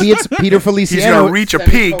darkness. Maybe it's Peter Feliciano. He's gonna reach a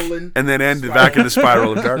peak semicolon, and then end back in the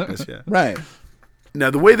spiral of darkness. Yeah. Right. Now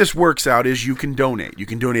the way this works out is you can donate. You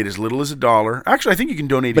can donate as little as $1. Actually, I think you can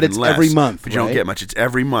donate But even it's less. every month, but you don't right? get much. It's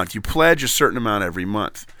every month. You pledge a certain amount every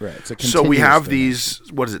month. Right. It's a So we continuous have thing. these,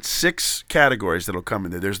 6 categories that'll come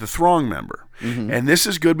in there. There's the Throng member. Mm-hmm. And this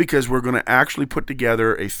is good because we're going to actually put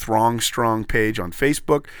together a Throng Strong page on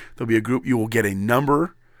Facebook. There'll be a group. You will get a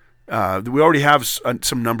number. We already have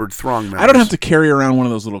some numbered Throng members. I don't have to carry around one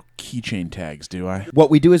of those little keychain tags, do I? What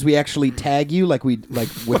we do is we actually tag you like with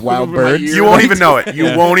wild birds. You won't even know it. You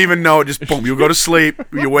won't even know it. Just boom. You'll go to sleep.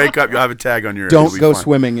 You wake up. You'll have a tag on your. Don't it'll be go fine.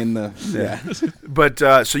 swimming in the. Yeah.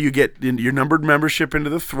 But so you get your numbered membership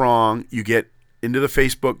into the Throng. You get into the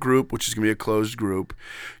Facebook group, which is going to be a closed group.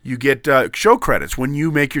 You get show credits. When you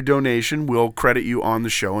make your donation, we'll credit you on the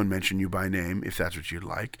show and mention you by name if that's what you'd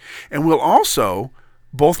like. And we'll also,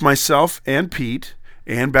 both myself and Pete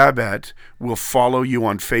and Babette will follow you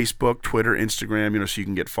on Facebook, Twitter, Instagram, so you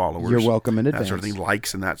can get followers. You're welcome in That sort of advance. thing,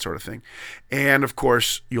 likes and that sort of thing. And, of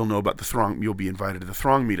course, you'll know about the Throng. You'll be invited to the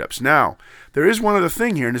Throng meetups. Now, there is one other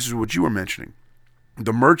thing here, and this is what you were mentioning,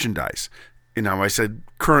 the merchandise. I said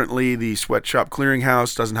currently the Sweatshop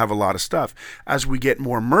Clearinghouse doesn't have a lot of stuff. As we get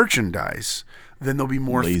more merchandise, then there'll be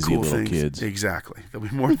more Lazy cool little things. kids. Exactly. There'll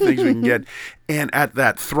be more things we can get. And at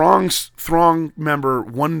that Throng member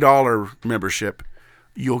 $1 membership,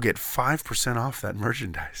 you'll get 5% off that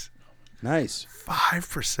merchandise. Nice.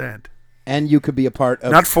 5%. And you could be a part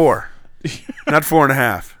of. Not 4. Not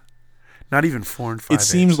 4.5. Not even 4 and 5. It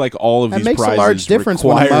seems like all of That these makes a prizes large difference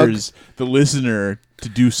when a mug- requires the listener to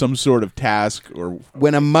do some sort of task or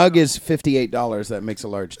When a mug is $58, that makes a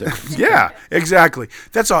large difference. Yeah, exactly.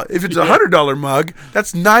 That's all. If it's a $100 mug,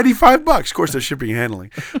 that's $95. Of course, there's shipping and handling.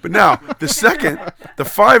 But now the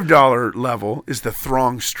 $5 level is the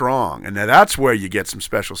Throng Strong, and now that's where you get some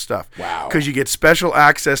special stuff. Wow. Because you get special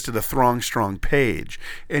access to the Throng Strong page,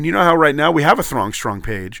 and you know how right now we have a Throng Strong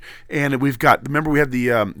page, and we've got. Remember, we had the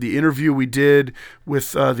interview we did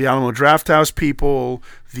with the Alamo Drafthouse people.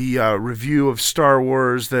 The review of Star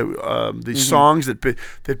Wars, the songs that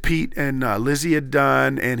Pete and Lizzie had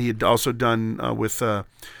done, and he had also done with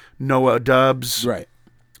Noah Dubs. Right.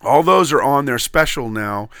 All those are on their special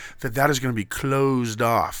now. That is going to be closed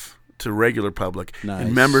off to regular public Nice.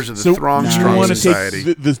 and members of the so Throng you Strong want to Society.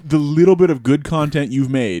 take the little bit of good content you've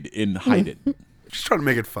made and hide it. Just trying to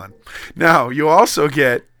make it fun. Now you also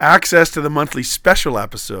get access to the monthly special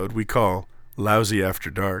episode we call Lousy After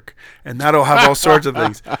Dark, and that'll have all sorts of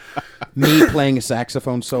things. Me playing a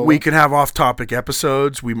saxophone solo. We can have off-topic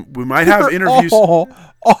episodes. We might have interviews.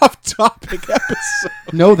 Off-topic episode.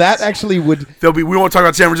 No, that actually would We won't talk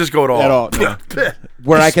about San Francisco at all. At all, no.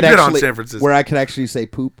 where I could Spit on actually San Francisco. where I could actually say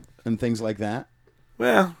poop and things like that.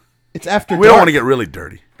 Well, It's after we don't dark. want to get really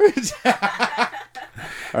dirty.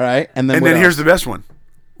 All right, and then And what then here's else? the best one: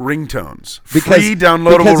 ringtones. Because- Free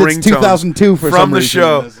downloadable because it's ringtones 2002 for from some the reason.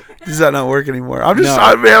 show. Does that not work anymore? I'm just, No.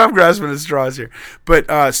 I'm grasping at straws here. But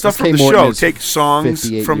stuff SK from the Morton show. is Take songs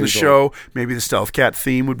 58 from the years show. Maybe the Stealth Cat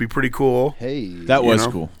theme would be pretty cool. Hey, That was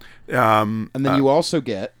know? cool. and then you also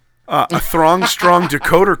get A Throng Strong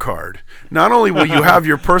decoder card. Not only will you have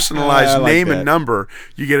your personalized I like name that. and number,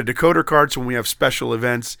 you get a decoder card. So when we have special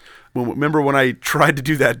events, remember when I tried to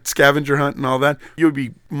do that scavenger hunt and all that, you would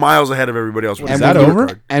be miles ahead of everybody else. with and a that decoder over?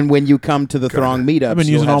 card. And when you come to the Throng meetups, I've been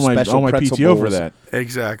you'll using have all my special PTO pretzel for bowls, that.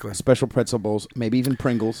 Exactly. Special pretzel bowls, maybe even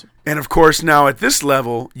Pringles. And of course, now at this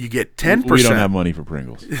level, you get 10%. We don't have money for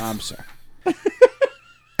Pringles. I'm sorry.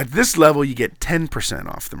 At this level, you get 10%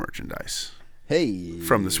 off the merchandise Hey,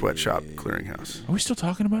 from the Sweatshop Clearinghouse. Are we still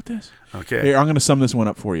talking about this? Okay. Here, I'm going to sum this one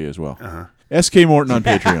up for you as well. SK Morton on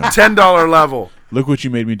Patreon. $10 level. Look what you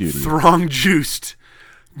made me do to you. Throng Juiced.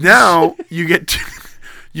 Now you get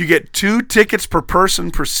you get 2 tickets per person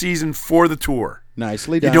per season for the tour.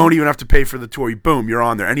 nicely You done. don't even have to pay for the tour. Boom, you're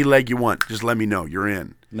on there. Any leg you want, just let me know. You're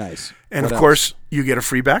in. Nice. And What of else? course, you get a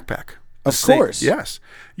free backpack. Of course. Yes.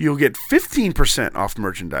 You'll get 15% off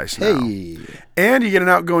merchandise now. Hey, And you get an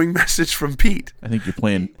outgoing message from Pete. I think you're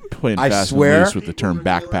playing I fast swear and loose with the term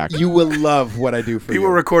backpack. you will love what I do for He you.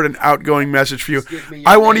 will record an outgoing message for you. give me your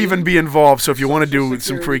I won't name, even be involved, so if you want to do some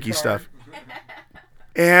security freaky card. stuff.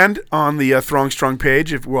 And on the Throng Strong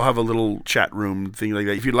page, if we'll have a little chat room thing like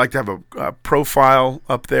that. If you'd like to have a profile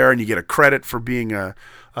up there and you get a credit for being a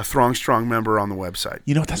Throng Strong member on the website.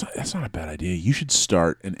 You know, that's not a bad idea. You should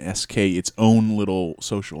start an SK, its own little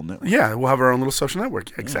social network. Yeah, we'll have our own little social network.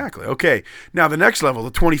 Yeah, exactly. Okay. Now the next level,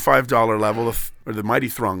 the $25 level, or the Mighty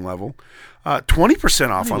Throng level, 20%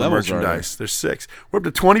 off on the levels are merchandise. There's 6. We're up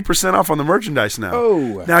to 20% off on the merchandise now.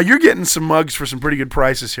 Oh. Now you're getting some mugs for some pretty good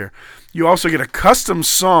prices here. You also get a custom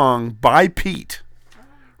song by Pete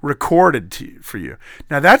recorded for you.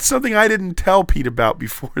 Now that's something I didn't tell Pete about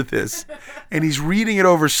before this, and he's reading it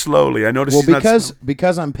over slowly. I noticed. Well, he's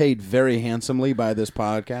because I'm paid very handsomely by this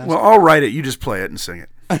podcast. well, I'll write it. You just play it and sing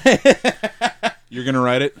it. You're going to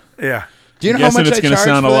write it? Yeah, do you know I'm how guessing much it's I gonna charge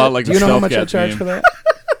sound for a lot that? like Do the you know how Stealth much I Cat charge theme. for that?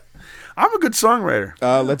 I'm a good songwriter.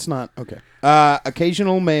 Let's not. Okay.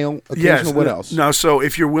 Occasional mail. Occasional. What else? No, so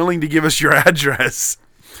if you're willing to give us your address,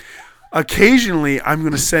 occasionally I'm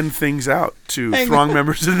going to send things out to Hang Throng on.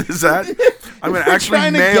 members in this ad. I'm going to we're actually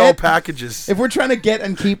trying to mail get- packages. If we're trying to get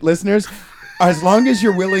and keep listeners, as long as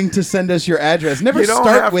you're willing to send us your address, never You don't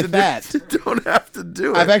start have with to that. Don't have to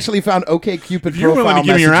do it. I've actually found OkCupid If you're profile willing to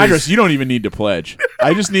give me your messages. address, you don't even need to pledge.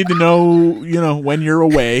 I just need to know, when you're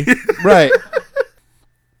away. Right.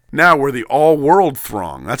 Now we're the all-world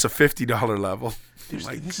Throng. That's a $50 level. This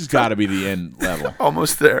has got to be the end level.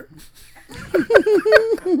 Almost there.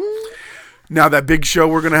 Now that big show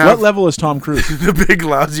we're going to have, What level is Tom Cruise? the big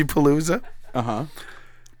Lousy Palooza, Uh-huh.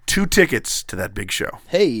 2 tickets to that big show.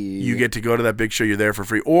 Hey. You get to go to that big show. You're there for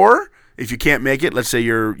free. Or if you can't make it, let's say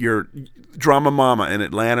you're drama mama in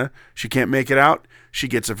Atlanta. She can't make it out. She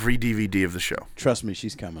gets a free DVD of the show. Trust me,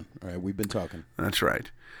 she's coming. All right, we've been talking. That's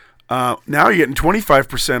right. Now you're getting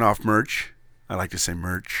 25% off merch. I like to say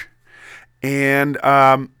merch. And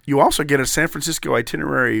you also get a San Francisco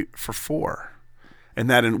itinerary for 4. And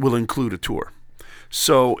that will include a tour.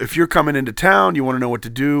 So if you're coming into town, you want to know what to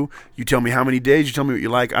do, you tell me how many days, you tell me what you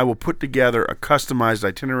like, I will put together a customized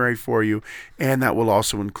itinerary for you, and that will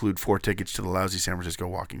also include 4 tickets to the Lousy San Francisco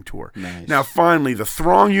Walking Tour. Nice. Now, finally, the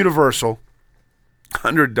Throng Universal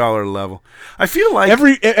 $100 level. I feel like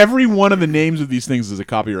every one of the names of these things is a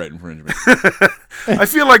copyright infringement. I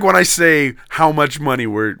feel like when I say how much money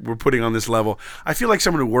we're putting on this level, I feel like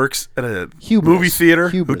someone who works at a movie theater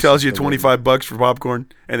who tells you $25 for popcorn,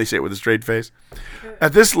 and they say it with a straight face.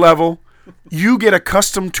 At this level, you get a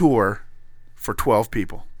custom tour for 12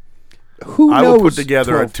 people. Who I knows will put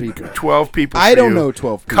together 12 a people? 12 people. I for don't you. know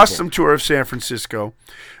 12 people. Custom tour of San Francisco.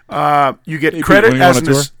 You get Hey, credit Pete, when you as want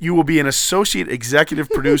a tour? you will be an associate executive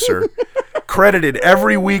producer, credited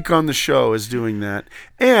every week on the show as doing that.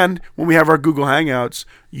 And when we have our Google Hangouts,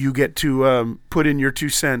 you get to put in your 2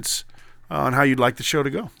 cents on how you'd like the show to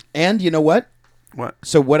go. And you know what? What?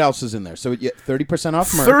 So what else is in there? So you get 30%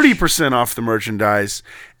 off merch. 30% off the merchandise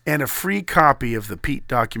and a free copy of the Pete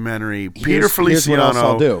documentary. Peter Here's what else Feliciano,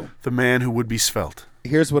 I'll do. the man who would be svelte.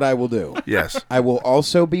 Here's what I will do. Yes. I will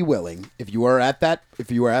also be willing, if you are at that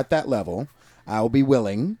level, I'll be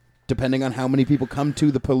willing, depending on how many people come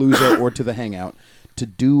to the Palooza or to the Hangout, to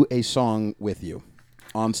do a song with you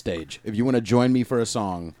on stage. If you want to join me for a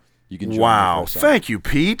song, you can join me Wow. for a song. Thank you,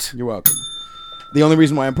 Pete. You're welcome. The only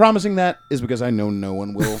reason why I'm promising that is because I know no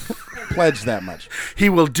one will pledge that much. He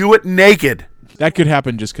will do it naked. That could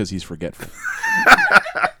happen just because he's forgetful.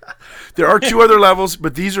 There are 2 other levels,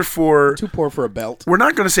 but these are for... Too poor for a belt. We're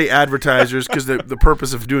not going to say advertisers because the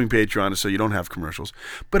purpose of doing Patreon is so you don't have commercials.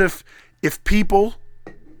 But if people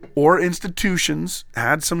or institutions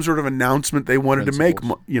had some sort of announcement they wanted to make,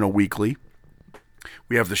 weekly,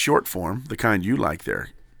 we have the short form, the kind you like there,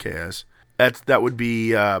 KS. That would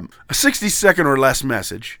be a 60-second or less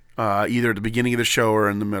message, either at the beginning of the show or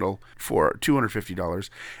in the middle, for $250,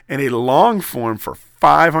 and a long form for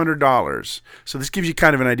 $500. So this gives you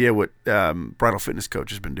kind of an idea what Bridal Fitness Coach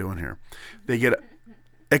has been doing here.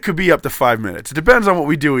 It could be up to 5 minutes. It depends on what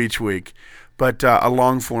we do each week, but a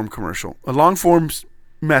long form commercial, a long form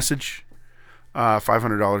message,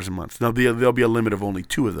 $500 a month. Now there'll be a limit of only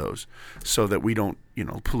 2 of those, so that we don't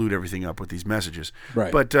pollute everything up with these messages.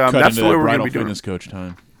 Right. But Cut that's into the way that we're going to Bridal be doing. Fitness Coach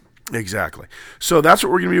time. Exactly. So that's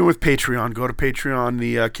what we're going to be doing with Patreon. Go to Patreon.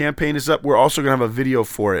 The campaign is up. We're also going to have a video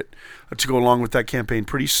for it to go along with that campaign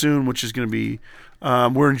pretty soon, which is going to be,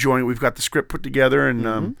 we're enjoying it. We've got the script put together,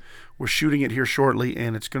 and we're shooting it here shortly,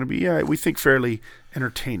 and it's going to be, we think, fairly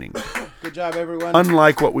entertaining. Good job, everyone.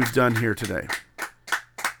 Unlike what we've done here today.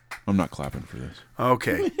 I'm not clapping for this.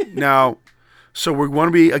 Okay. Now, so we're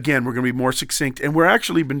going to be more succinct, and we're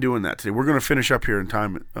actually been doing that today. We're going to finish up here in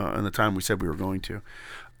time, in the time we said we were going to.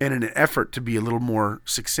 And in an effort to be a little more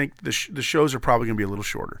succinct, the shows are probably going to be a little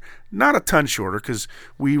shorter. Not a ton shorter, because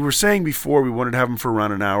we were saying before we wanted to have them for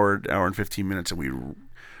around an hour and 15 minutes, and we were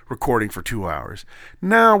recording for 2 hours.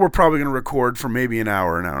 Now we're probably going to record for maybe an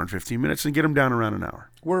hour and 15 minutes, and get them down around an hour.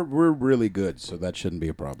 We're really good, so that shouldn't be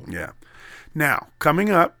a problem. Yeah. Now, coming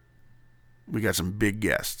up, we got some big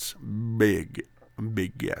guests. Big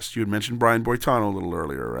guests. You had mentioned Brian Boitano a little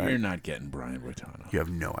earlier, right? You're not getting Brian Boitano. You have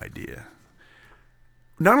no idea.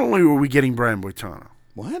 Not only were we getting Brian Boitano.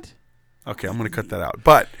 What? Okay, I'm going to cut that out.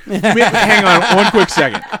 But Hang on one quick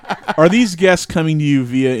second. Are these guests coming to you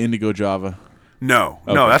via Indigo Java? no,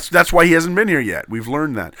 Okay. that's why he hasn't been here yet. We've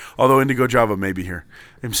learned that. Although Indigo Java may be here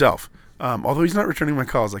himself. Although he's not returning my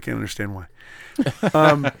calls, I can't understand why.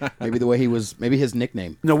 Maybe his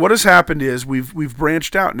nickname. No, what has happened is we've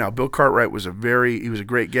branched out now. Bill Cartwright was a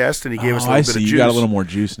great guest, and he gave us a little bit of juice. You got a little more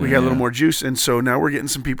juice now. We got a little more juice, and so now we're getting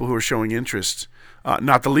some people who are showing interest.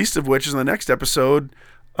 Not the least of which is in the next episode,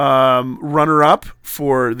 runner-up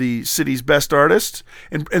for the city's best artist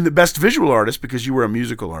and the best visual artist, because you were a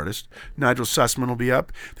musical artist. Nigel Sussman will be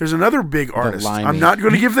up. There's another big artist. limey. I'm not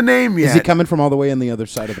going to give the name yet. Is he coming from all the way on the other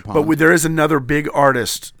side of the pond? But there is another big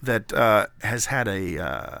artist that has had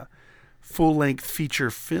a full-length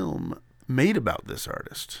feature film made about this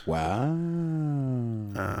artist. Wow.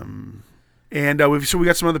 And we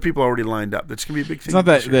got some other people already lined up. That's going to be a big thing. It's not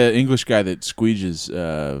that this year. the English guy that Squeege is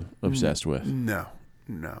obsessed with. No.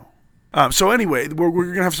 So anyway, we're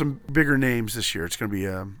going to have some bigger names this year. It's going to be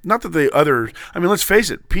not that the other. I mean, let's face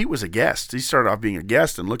it. Pete was a guest. He started off being a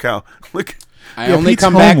guest, and look. I only Pete's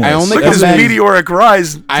come back. I homeless. only Look at come his back. meteoric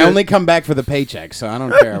rise. I only come back for the paycheck, so I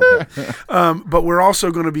don't care. But we're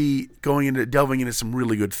also going to be delving into some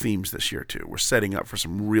really good themes this year too. We're setting up for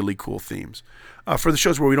some really cool themes. For the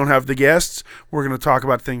shows where we don't have the guests, we're going to talk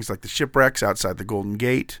about things like the shipwrecks outside the Golden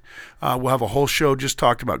Gate. We'll have a whole show just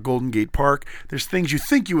talked about Golden Gate Park. There's things you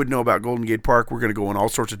think you would know about Golden Gate Park. We're going to go in all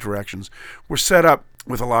sorts of directions. We're set up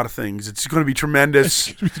with a lot of things. It's going to be tremendous.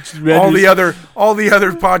 Tremendous. All the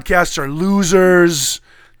other podcasts are losers.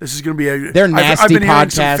 This is going to be They're I've nasty been hearing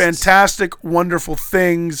some podcasts. fantastic, wonderful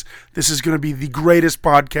things. This is going to be the greatest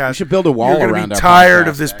podcast. We should build a wall You're gonna around be our tired podcast,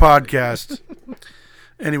 of this podcast.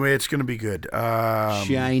 Anyway, it's going to be good.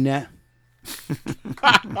 China.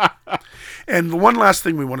 And the one last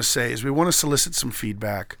thing we want to say is we want to solicit some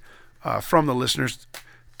feedback from the listeners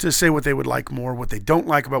to say what they would like more, what they don't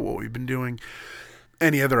like about what we've been doing,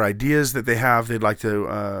 any other ideas that they have they'd like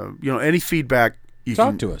to, any feedback. You Talk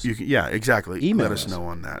can, to us. You can, yeah, exactly. Email Let us know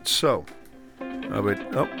on that. So,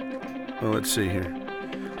 let's see here.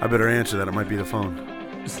 I better answer that. It might be the phone.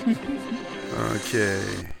 Okay.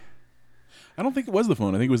 I don't think it was the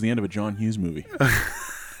phone. I think it was the end of a John Hughes movie.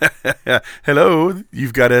 Hello,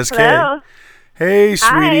 you've got SK. Hello. Hey,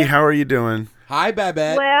 sweetie, Hi. how are you doing? Hi,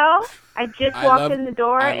 Babette. Well, I just I walked love- in the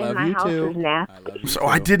door I and love my you house too. is nasty. So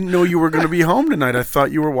I didn't know you were going to be home tonight. I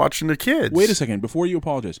thought you were watching the kids. Wait a second. Before you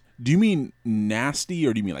apologize, do you mean nasty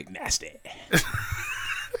or do you mean like nasty?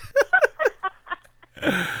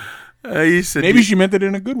 You said Maybe she meant it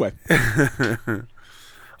in a good way.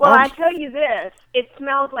 Well, I tell you this, it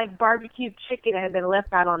smells like barbecued chicken that had been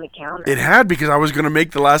left out on the counter. it had because I was going to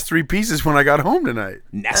make the last 3 pieces when I got home tonight.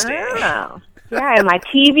 Nasty. Oh. Yeah, and my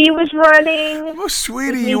TV was running. Oh,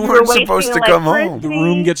 sweetie, Which you means weren't we're supposed to wasting come home. electricity. The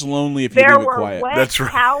room gets lonely if you There leave it were quiet. wet That's right.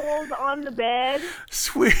 towels on the bed,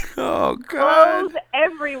 Sweet. Oh, God. clothes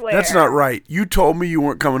everywhere. That's not right. You told me you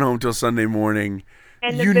weren't coming home till Sunday morning.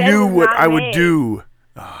 And the You bed knew was what not I would made. do.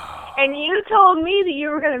 And you told me that you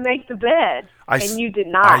were going to make the bed, and you did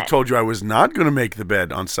not. I told you I was not going to make the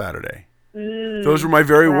bed on Saturday. Those were my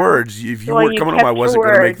very well, words. If you well, weren't you coming home, I kept your wasn't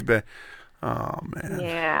going to make word. the bed. Oh, man.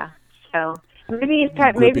 Yeah. So maybe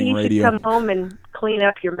maybe Gripping you radio. should come home and clean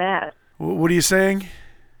up your mess. What are you saying?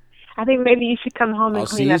 I think maybe you should come home and I'll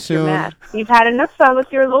see clean you up your soon. mess. You've had enough fun with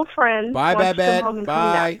your little friends. Bye, Why don't you Babette. come home and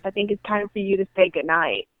Bye. clean up? I think it's time for you to say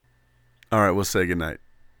goodnight. All right, we'll say goodnight.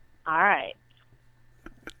 All right.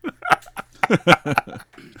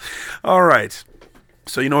 All right.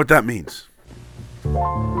 So you know what that means.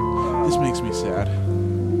 This makes me sad.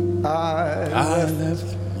 I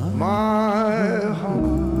left my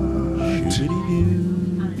heart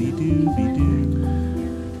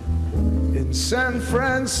in San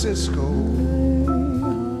Francisco.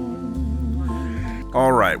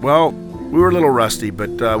 All right. Well, we were a little rusty, but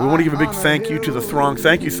we want to give a big thank you to the Throng.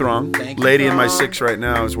 Thank you, Throng. Thank you, Lady in my Throng. 6 right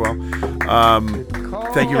now as well.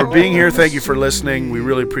 Thank you for being here. Thank you for listening. We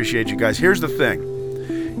really appreciate you guys. Here's the thing.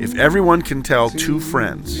 If everyone can tell 2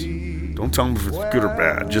 friends, don't tell them if it's good or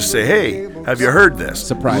bad. Just say, hey, have you heard this?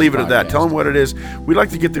 Surprise Leave it at that. podcast. Tell them what it is. We'd like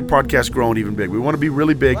to get the podcast growing even big. We want to be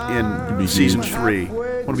really big in season 3. We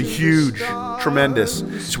want to be huge, tremendous.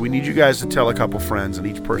 So we need you guys to tell a couple friends and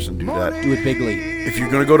each person do that. Do it bigly. If you're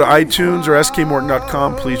going to go to iTunes or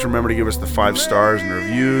skmorton.com, please remember to give us the 5 stars and the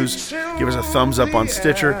reviews. Give us a thumbs up on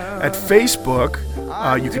Stitcher. At Facebook,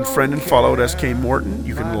 you can friend and follow at SK Morton.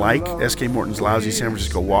 You can like SK Morton's Lousy San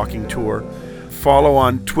Francisco Walking Tour. Follow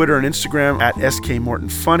on Twitter and Instagram at SK Morton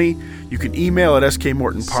Funny. You can email at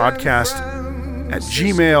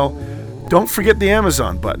skmortonpodcast@gmail. Don't forget the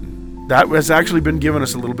Amazon button. That has actually been giving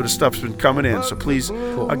us a little bit of stuff's been coming in. So please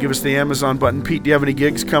give us the Amazon button. Pete, do you have any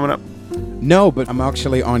gigs coming up? No, but I'm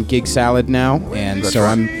actually on Gig Salad now, and so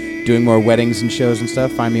I'm doing more weddings and shows and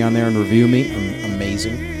stuff. Find me on there and review me. I'm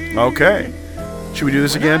amazing. Okay. Should we do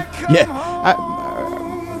this again? Yeah.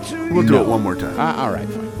 We'll do it one more time. All right,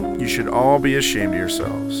 fine. You should all be ashamed of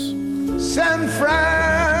yourselves. San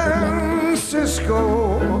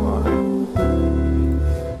Francisco,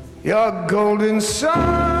 your golden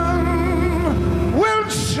sun will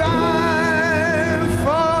shine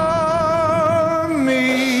for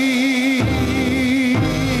me.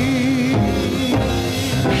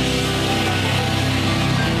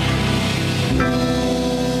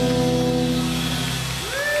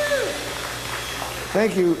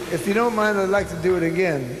 Thank you. If you don't mind, I'd like to do it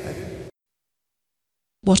again.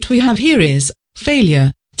 What we have here is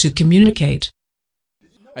failure to communicate.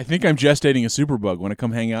 I think I'm gestating a superbug. Want to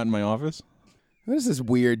come hang out in my office? What is this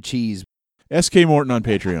weird cheese? SK Morton on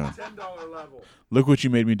Patreon. $10 level. Look what you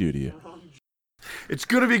made me do to you. It's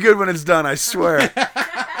going to be good when it's done, I swear.